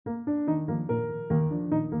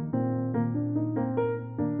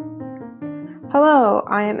Hello,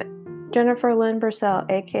 I am Jennifer Lynn Purcell,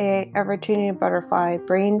 aka Ever-Tuning Butterfly,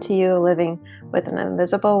 bringing to you Living with an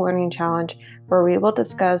Invisible Learning Challenge, where we will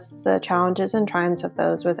discuss the challenges and triumphs of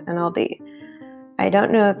those with NLD. I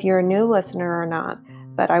don't know if you're a new listener or not,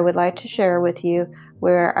 but I would like to share with you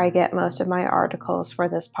where I get most of my articles for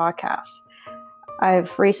this podcast.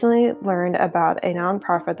 I've recently learned about a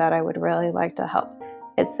nonprofit that I would really like to help.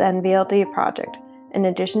 It's the NVLD project. In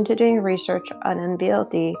addition to doing research on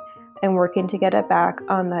NVLD and working to get it back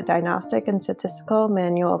on the Diagnostic and Statistical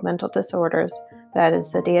Manual of Mental Disorders, that is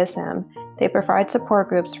the DSM, they provide support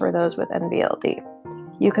groups for those with NVLD.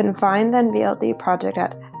 You can find the NVLD project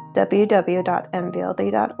at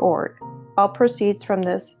www.nvld.org. All proceeds from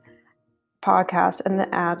this podcast and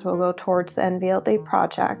the ads will go towards the NVLD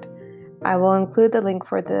project. I will include the link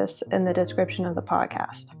for this in the description of the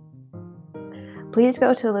podcast. Please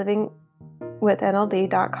go to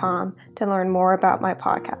livingwithnld.com to learn more about my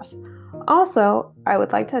podcast. Also, I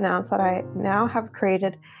would like to announce that I now have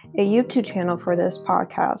created a YouTube channel for this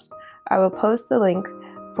podcast. I will post the link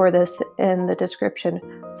for this in the description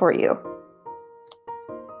for you.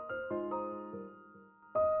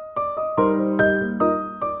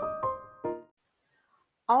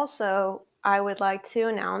 Also, I would like to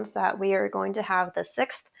announce that we are going to have the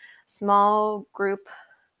 6th small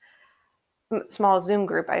Zoom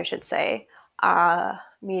group, I should say,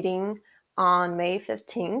 meeting on May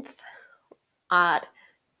 15th at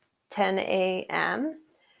 10 a.m.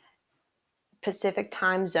 Pacific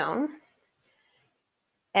time zone.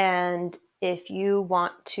 And if you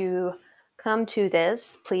want to come to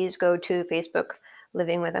this, please go to Facebook, not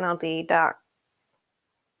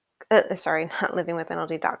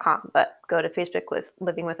livingwithnld.com, but go to Facebook with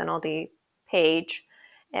Living with NLD page,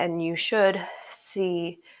 and you should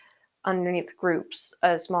see underneath groups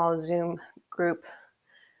a small Zoom group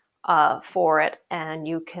for it, and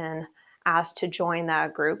you can ask to join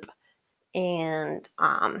that group, and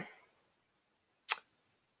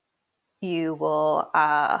you will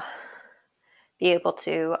be able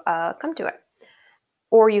to come to it.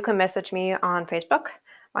 Or you can message me on Facebook.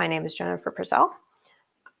 My name is Jennifer Purcell,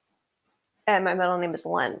 and my middle name is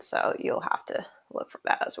Lynn, so you'll have to look for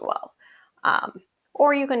that as well.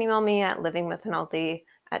 Or you can email me at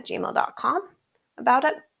livingwithnld@gmail.com about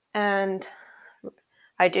it, and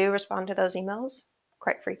I do respond to those emails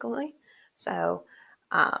quite frequently, so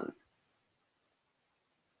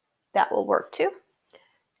that will work too.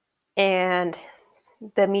 And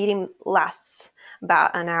the meeting lasts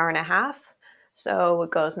about an hour and a half, so it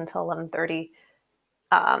goes until 11:30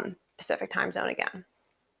 Pacific time zone again.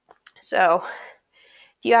 So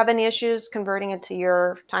if you have any issues converting it to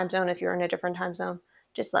your time zone, if you're in a different time zone,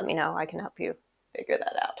 just let me know. I can help you figure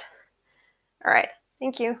that out. All right.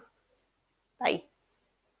 Thank you. Bye.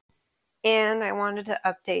 And I wanted to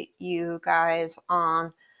update you guys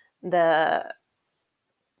on the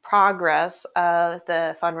progress of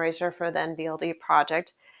the fundraiser for the NVLD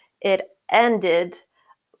project. It ended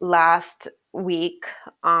last week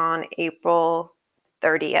on April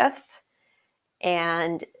 30th,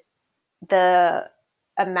 and the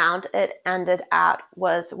amount it ended at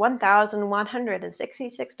was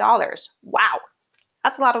 $1,166. Wow,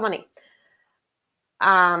 that's a lot of money.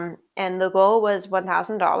 And the goal was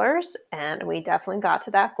 $1,000, and we definitely got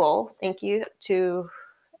to that goal. Thank you to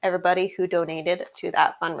everybody who donated to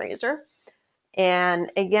that fundraiser.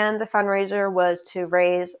 And again, the fundraiser was to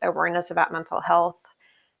raise awareness about mental health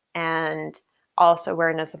and also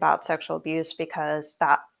awareness about sexual abuse, because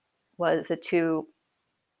that was the two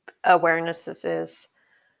awarenesses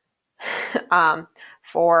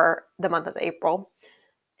for the month of April.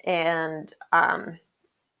 And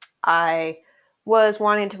I was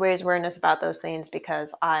wanting to raise awareness about those things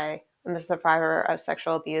because I am a survivor of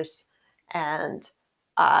sexual abuse, and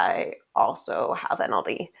I also have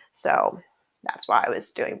NLD. So that's why I was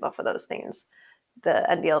doing both of those things. The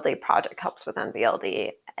NVLD project helps with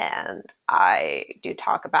NVLD, and I do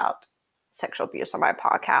talk about sexual abuse on my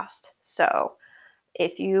podcast. So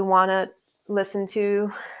if you want to listen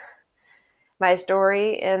to my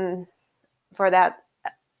story and for that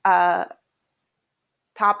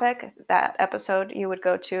topic, that episode you would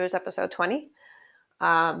go to is episode 20.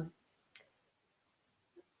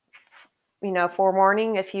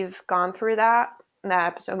 Forewarning, if you've gone through that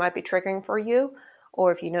episode might be triggering for you,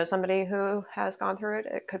 or if you know somebody who has gone through it,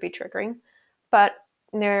 it could be triggering. But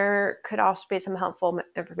there could also be some helpful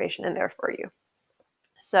information in there for you.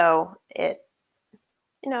 So it,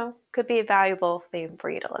 could be a valuable thing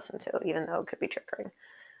for you to listen to, even though it could be triggering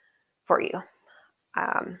for you.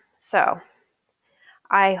 So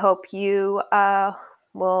I hope you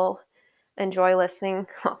will enjoy listening.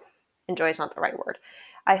 Well, enjoy is not the right word.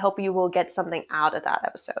 I hope you will get something out of that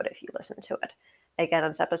episode if you listen to it. Again,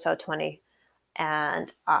 it's episode 20.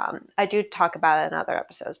 And I do talk about it in other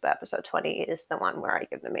episodes, but episode 20 is the one where I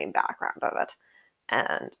give the main background of it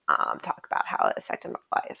and talk about how it affected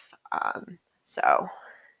my life. So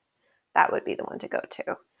that would be the one to go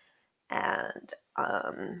to.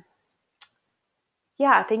 And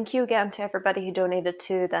yeah, thank you again to everybody who donated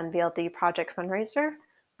to the NVLD Project fundraiser.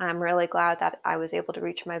 I'm really glad that I was able to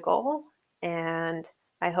reach my goal, and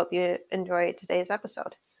I hope you enjoyed today's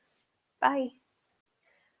episode. Bye.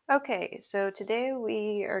 Okay, so today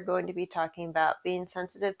we are going to be talking about being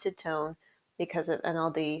sensitive to tone because of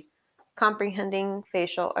NLD, comprehending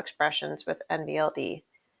facial expressions with NVLD,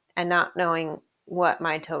 and not knowing what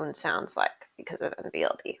my tone sounds like because of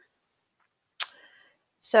NVLD.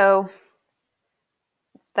 So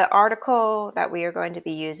the article that we are going to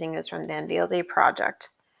be using is from the NVLD project,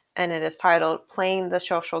 and it is titled Playing the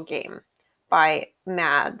Social Game by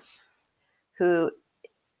Mads, who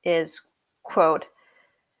is, quote,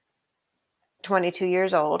 22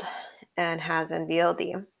 years old and has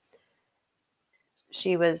NVLD.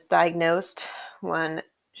 She was diagnosed when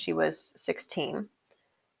she was 16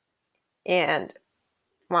 and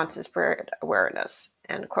wants to spread awareness,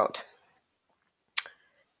 end quote.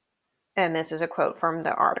 And this is a quote from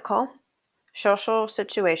the article. Social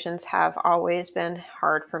situations have always been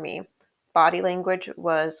hard for me. Body language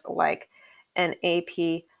was like an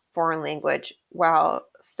AP foreign language. While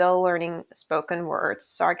still learning spoken words,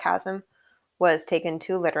 sarcasm was taken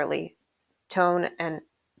too literally. Tone and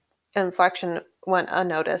inflection went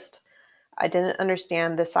unnoticed. I didn't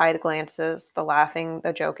understand the side glances, the laughing,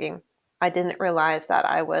 the joking. I didn't realize that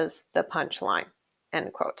I was the punchline,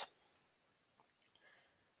 end quote.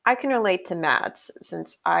 I can relate to Mads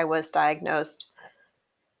since I was diagnosed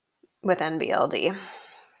with NVLD.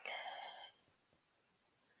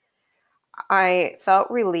 I felt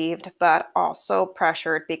relieved, but also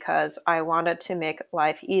pressured because I wanted to make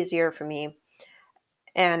life easier for me,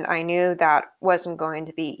 and I knew that wasn't going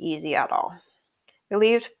to be easy at all.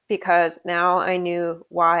 Relieved because now I knew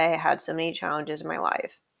why I had so many challenges in my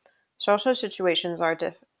life. Social situations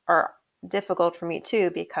are difficult for me too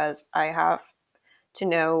because I have to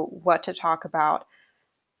know what to talk about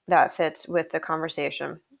that fits with the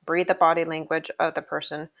conversation, read the body language of the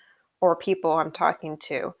person or people I'm talking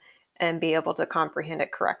to, and be able to comprehend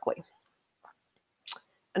it correctly.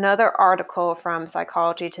 Another article from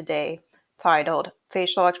Psychology Today titled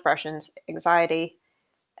Facial Expressions, Anxiety,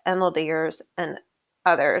 NLDers, and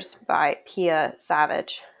Others by Pia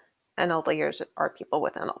Savage. NLDers are people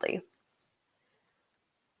with NLD.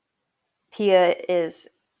 Pia is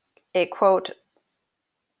a quote,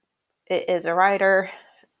 it is a writer,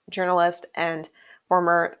 journalist, and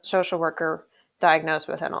former social worker diagnosed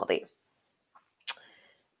with NLD.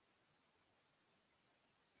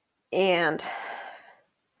 And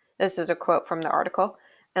this is a quote from the article.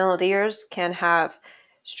 NLDers can have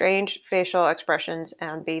strange facial expressions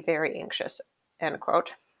and be very anxious, end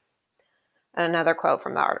quote. And another quote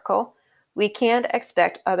from the article. We can't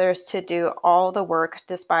expect others to do all the work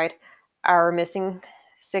despite our missing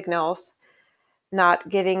signals, not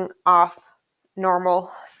giving off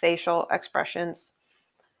normal facial expressions,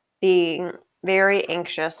 being very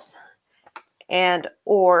anxious and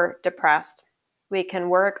or depressed. We can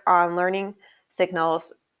work on learning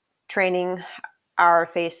signals, training our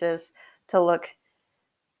faces to look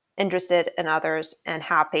interested in others and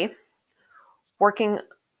happy. Working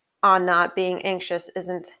on not being anxious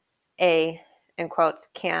isn't a, in quotes,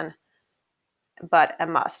 can, but a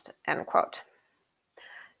must, end quote.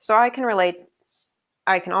 So I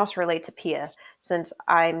can also relate to Pia since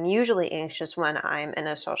I'm usually anxious when I'm in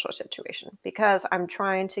a social situation because I'm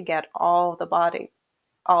trying to get all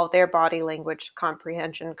their body language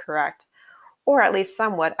comprehension correct, or at least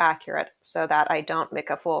somewhat accurate so that I don't make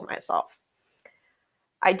a fool of myself.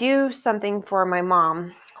 I do something for my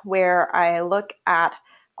mom where I look at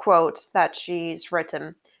quotes that she's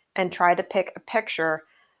written and try to pick a picture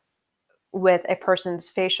with a person's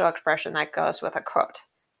facial expression that goes with a quote.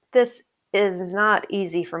 This is not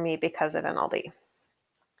easy for me because of NLD.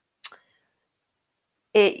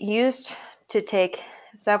 It used to take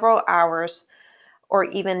several hours or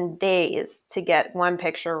even days to get one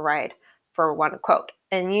picture right for one quote.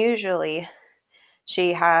 And usually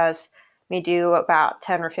she has me do about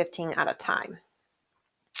 10 or 15 at a time.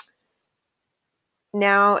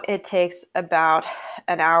 Now it takes about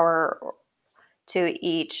an hour to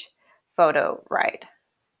each photo right,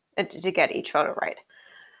 to get each photo right.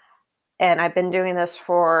 And I've been doing this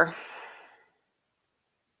for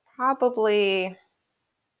probably,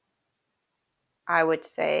 I would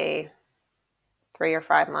say, 3 or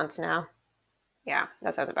 5 months now. Yeah,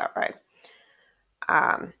 that sounds about right.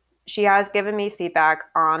 She has given me feedback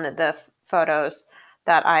on the photos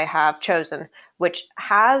that I have chosen, which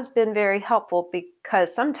has been very helpful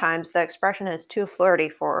because sometimes the expression is too flirty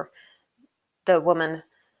for the woman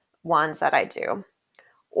ones that I do,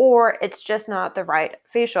 or it's just not the right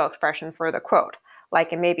facial expression for the quote.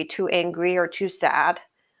 Like it may be too angry or too sad.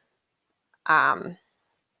 Um,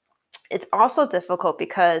 it's also difficult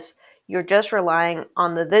because you're just relying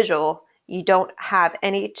on the visual. You don't have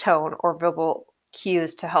any tone or verbal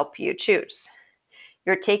cues to help you choose.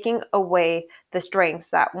 You're taking away the strengths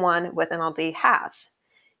that one with NLD has.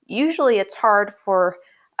 Usually it's hard for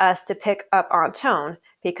us to pick up on tone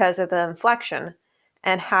because of the inflection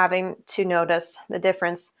and having to notice the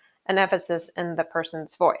difference and emphasis in the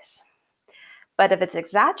person's voice. But if it's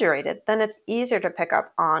exaggerated, then it's easier to pick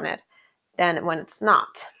up on it than when it's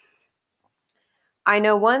not. I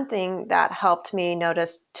know one thing that helped me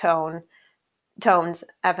notice tones,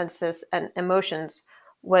 emphasis, and emotions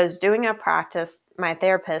was doing a practice my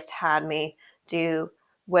therapist had me do,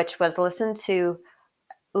 which was listen to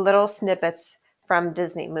little snippets from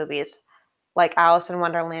Disney movies like Alice in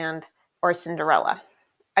Wonderland or Cinderella.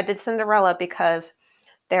 I did Cinderella because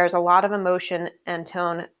there's a lot of emotion and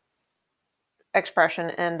tone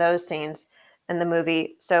expression in those scenes in the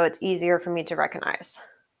movie, so it's easier for me to recognize.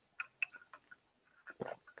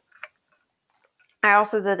 I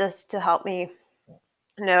also did this to help me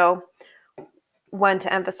know when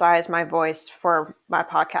to emphasize my voice for my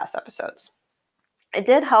podcast episodes. It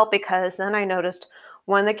did help because then I noticed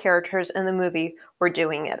when the characters in the movie were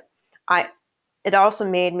doing it. It also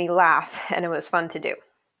made me laugh and it was fun to do.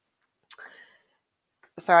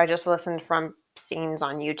 So I just listened from scenes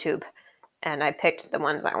on YouTube and I picked the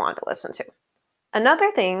ones I wanted to listen to.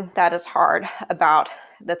 Another thing that is hard about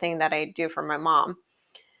the thing that I do for my mom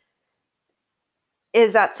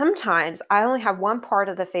is that sometimes I only have one part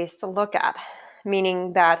of the face to look at,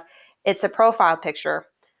 meaning that it's a profile picture,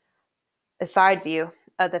 a side view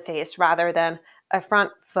of the face rather than a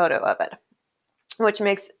front photo of it, which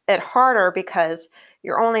makes it harder because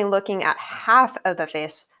you're only looking at half of the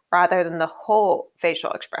face rather than the whole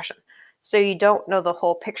facial expression. So you don't know the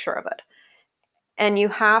whole picture of it. And you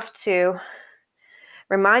have to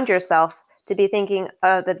remind yourself to be thinking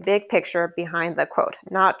of the big picture behind the quote,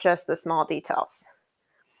 not just the small details.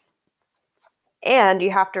 And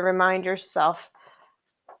you have to remind yourself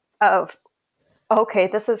of, okay,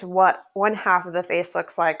 this is what one half of the face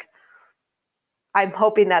looks like. I'm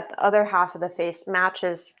hoping that the other half of the face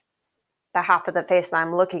matches the half of the face that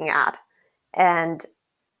I'm looking at. And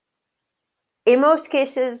in most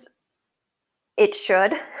cases, it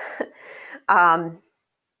should. um,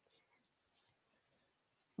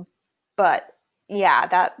 but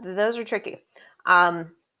yeah, those are tricky.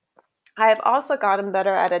 I have also gotten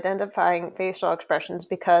better at identifying facial expressions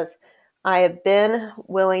because I have been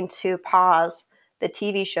willing to pause the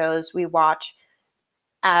TV shows we watch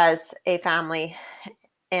as a family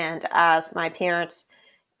and as my parents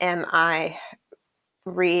and I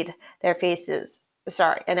read their faces,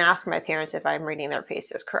 and ask my parents if I'm reading their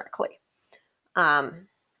faces correctly.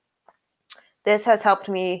 This has helped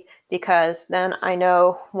me because then I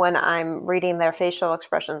know when I'm reading their facial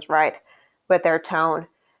expressions right with their tone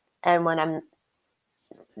and when I'm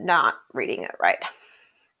not reading it right.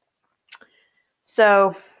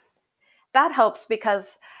 So that helps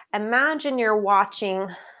because imagine you're watching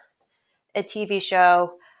a TV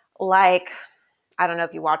show like, I don't know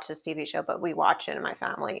if you watch this TV show, but we watch it in my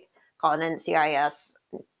family, called NCIS,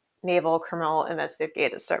 Naval Criminal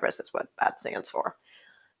Investigative Service is what that stands for.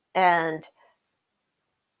 And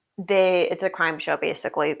it's a crime show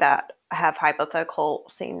basically that have hypothetical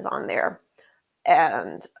scenes on there.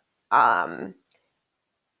 And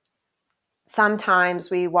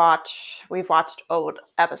sometimes we've watched old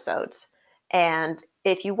episodes. And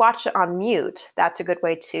if you watch it on mute, that's a good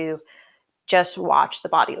way to just watch the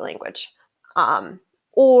body language.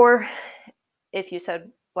 Or if you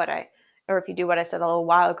do what I said a little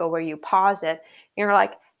while ago, where you pause it, you're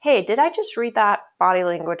like, hey, did I just read that body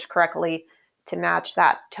language correctly to match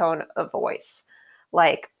that tone of voice?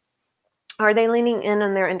 Like, are they leaning in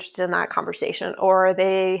and they're interested in that conversation? Or are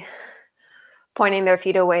they pointing their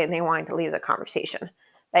feet away and they wanting to leave the conversation?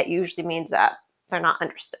 That usually means that they're not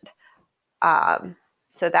interested.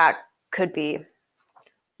 So that could be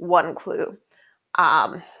one clue.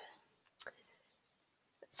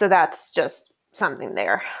 So that's just something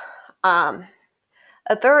there. A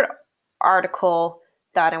third article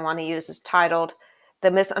that I want to use is titled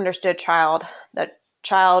 "The Misunderstood Child, the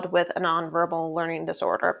Child with a Nonverbal Learning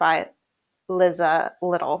Disorder" by Liza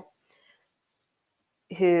Little,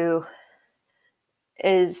 who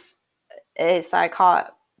is a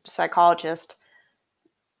psychologist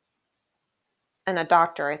and a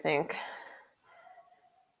doctor, I think,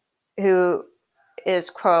 who is,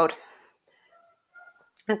 quote,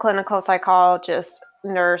 a clinical psychologist,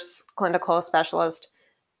 nurse, clinical specialist,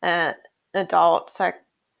 an adult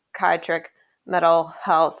psychiatric mental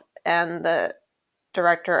health, and the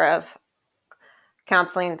director of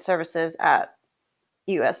counseling services at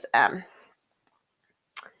USM,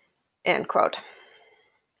 end quote.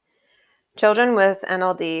 Children with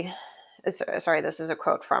NLD, sorry, this is a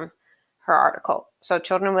quote from her article. So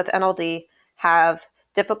children with NLD have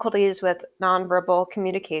difficulties with nonverbal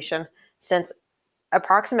communication since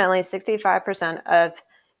approximately 65% of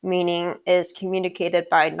meaning is communicated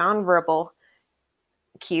by nonverbal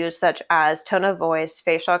cues such as tone of voice,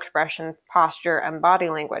 facial expression, posture, and body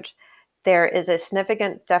language. There is a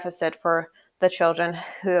significant deficit for the children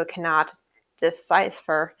who cannot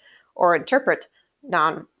decipher or interpret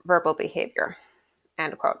nonverbal behavior,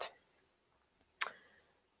 end quote.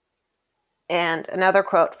 And another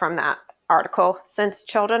quote from that article, since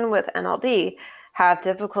children with NLD have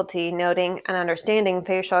difficulty noting and understanding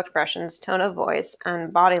facial expressions, tone of voice,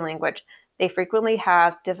 and body language, they frequently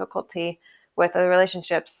have difficulty with the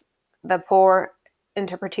relationships. The poor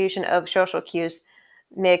interpretation of social cues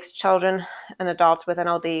makes children and adults with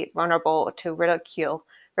NLD vulnerable to ridicule,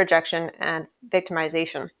 rejection, and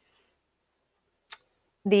victimization.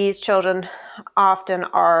 These children often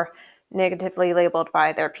are negatively labeled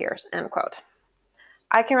by their peers, end quote.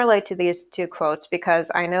 I can relate to these two quotes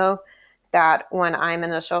because I know that when I'm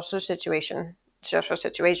in a social situations,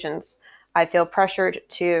 I feel pressured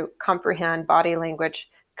to comprehend body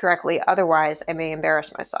language correctly. Otherwise, I may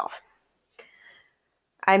embarrass myself.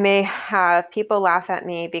 I may have people laugh at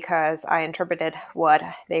me because I interpreted what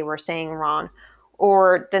they were saying wrong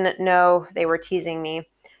or didn't know they were teasing me.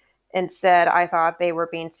 Instead, I thought they were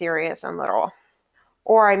being serious and literal.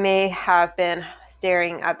 Or I may have been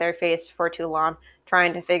staring at their face for too long,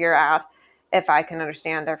 trying to figure out if I can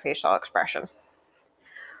understand their facial expression.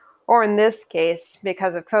 Or in this case,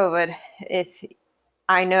 because of COVID, if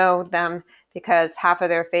I know them because half of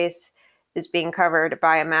their face is being covered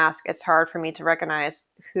by a mask, it's hard for me to recognize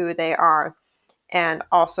who they are and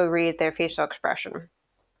also read their facial expression.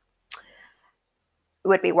 It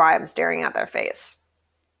would be why I'm staring at their face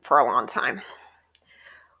for a long time.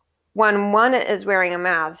 When one is wearing a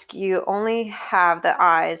mask, you only have the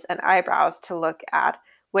eyes and eyebrows to look at,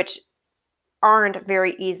 which aren't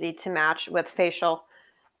very easy to match with facial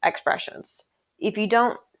expressions. If you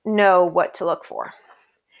don't know what to look for,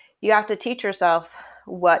 you have to teach yourself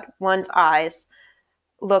what one's eyes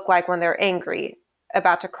look like when they're angry,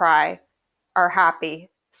 about to cry, are happy,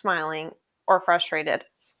 smiling, or frustrated,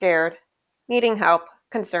 scared, needing help,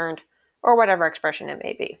 concerned, or whatever expression it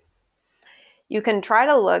may be. You can try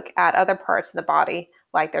to look at other parts of the body,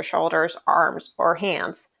 like their shoulders, arms, or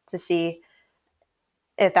hands, to see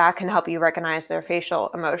if that can help you recognize their facial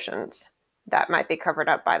emotions that might be covered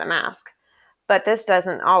up by the mask. But this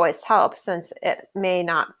doesn't always help since it may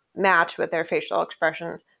not match with their facial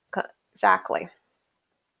expression exactly.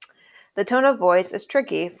 The tone of voice is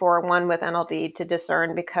tricky for one with NLD to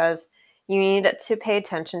discern because you need to pay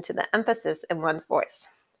attention to the emphasis in one's voice.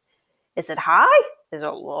 Is it high? Is it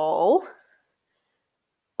low?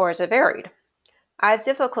 Or is it varied? I have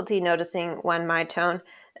difficulty noticing when my tone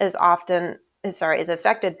is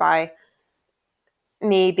affected by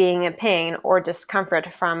me being in pain or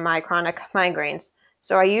discomfort from my chronic migraines.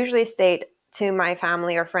 So I usually state to my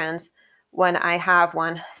family or friends when I have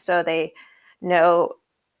one so they know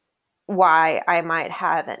why I might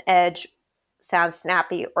have an edge, sound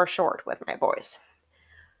snappy or short with my voice.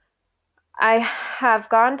 I have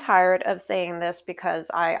gotten tired of saying this because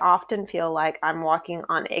I often feel like I'm walking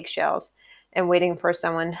on eggshells and waiting for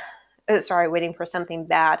something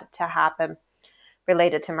bad to happen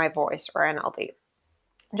related to my voice or NLD,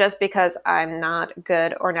 just because I'm not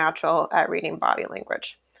good or natural at reading body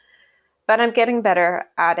language. But I'm getting better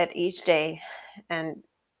at it each day and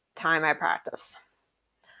time I practice.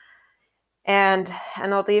 And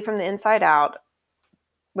NLD from the Inside Out,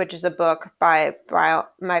 which is a book by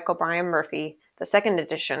Michael Brian Murphy. The second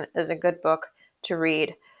edition is a good book to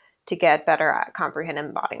read to get better at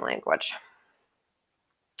comprehending body language.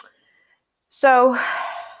 So,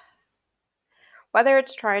 whether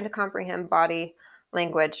it's trying to comprehend body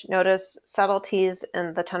language, notice subtleties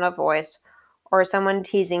in the tone of voice, or someone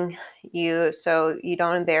teasing you so you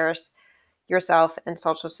don't embarrass yourself in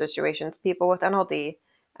social situations, people with NLD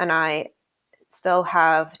and I still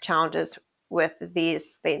have challenges with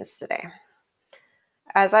these things today.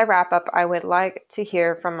 As I wrap up, I would like to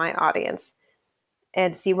hear from my audience.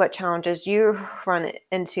 and see what challenges you run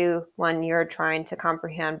into when you're trying to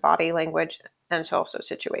comprehend body language and social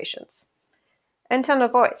situations. And tone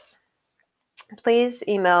of voice. Please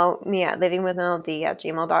email me at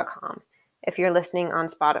livingwithnld@gmail.com if you're listening on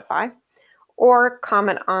Spotify, or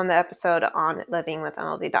comment on the episode on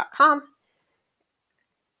livingwithnld.com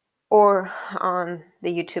or on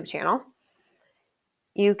the YouTube channel.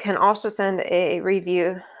 You can also send a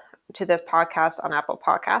review to this podcast on Apple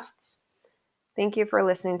Podcasts. Thank you for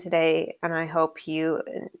listening today, and I hope you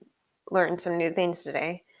learned some new things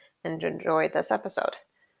today and enjoyed this episode.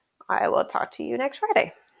 I will talk to you next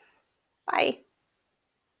Friday. Bye.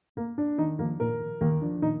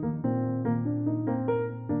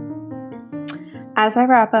 As I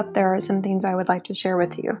wrap up, there are some things I would like to share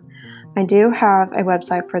with you. I do have a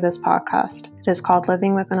website for this podcast. It is called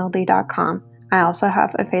livingwithnld.com. I also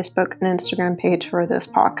have a Facebook and Instagram page for this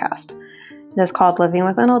podcast. It is called Living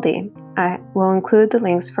with NLD. I will include the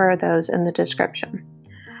links for those in the description.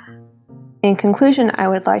 In conclusion, I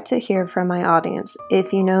would like to hear from my audience.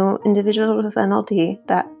 If you know individuals with NLD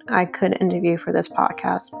that I could interview for this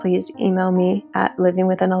podcast, please email me at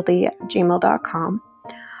livingwithnld@gmail.com.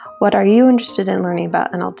 What are you interested in learning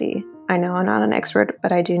about NLD? I know I'm not an expert,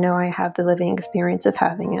 but I do know I have the living experience of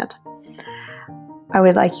having it. I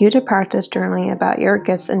would like you to practice journaling about your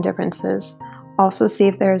gifts and differences. Also see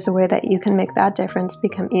if there is a way that you can make that difference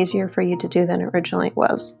become easier for you to do than it originally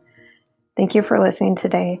was. Thank you for listening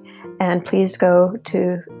today, and please go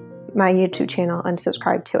to my YouTube channel and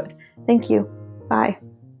subscribe to it. Thank you. Bye.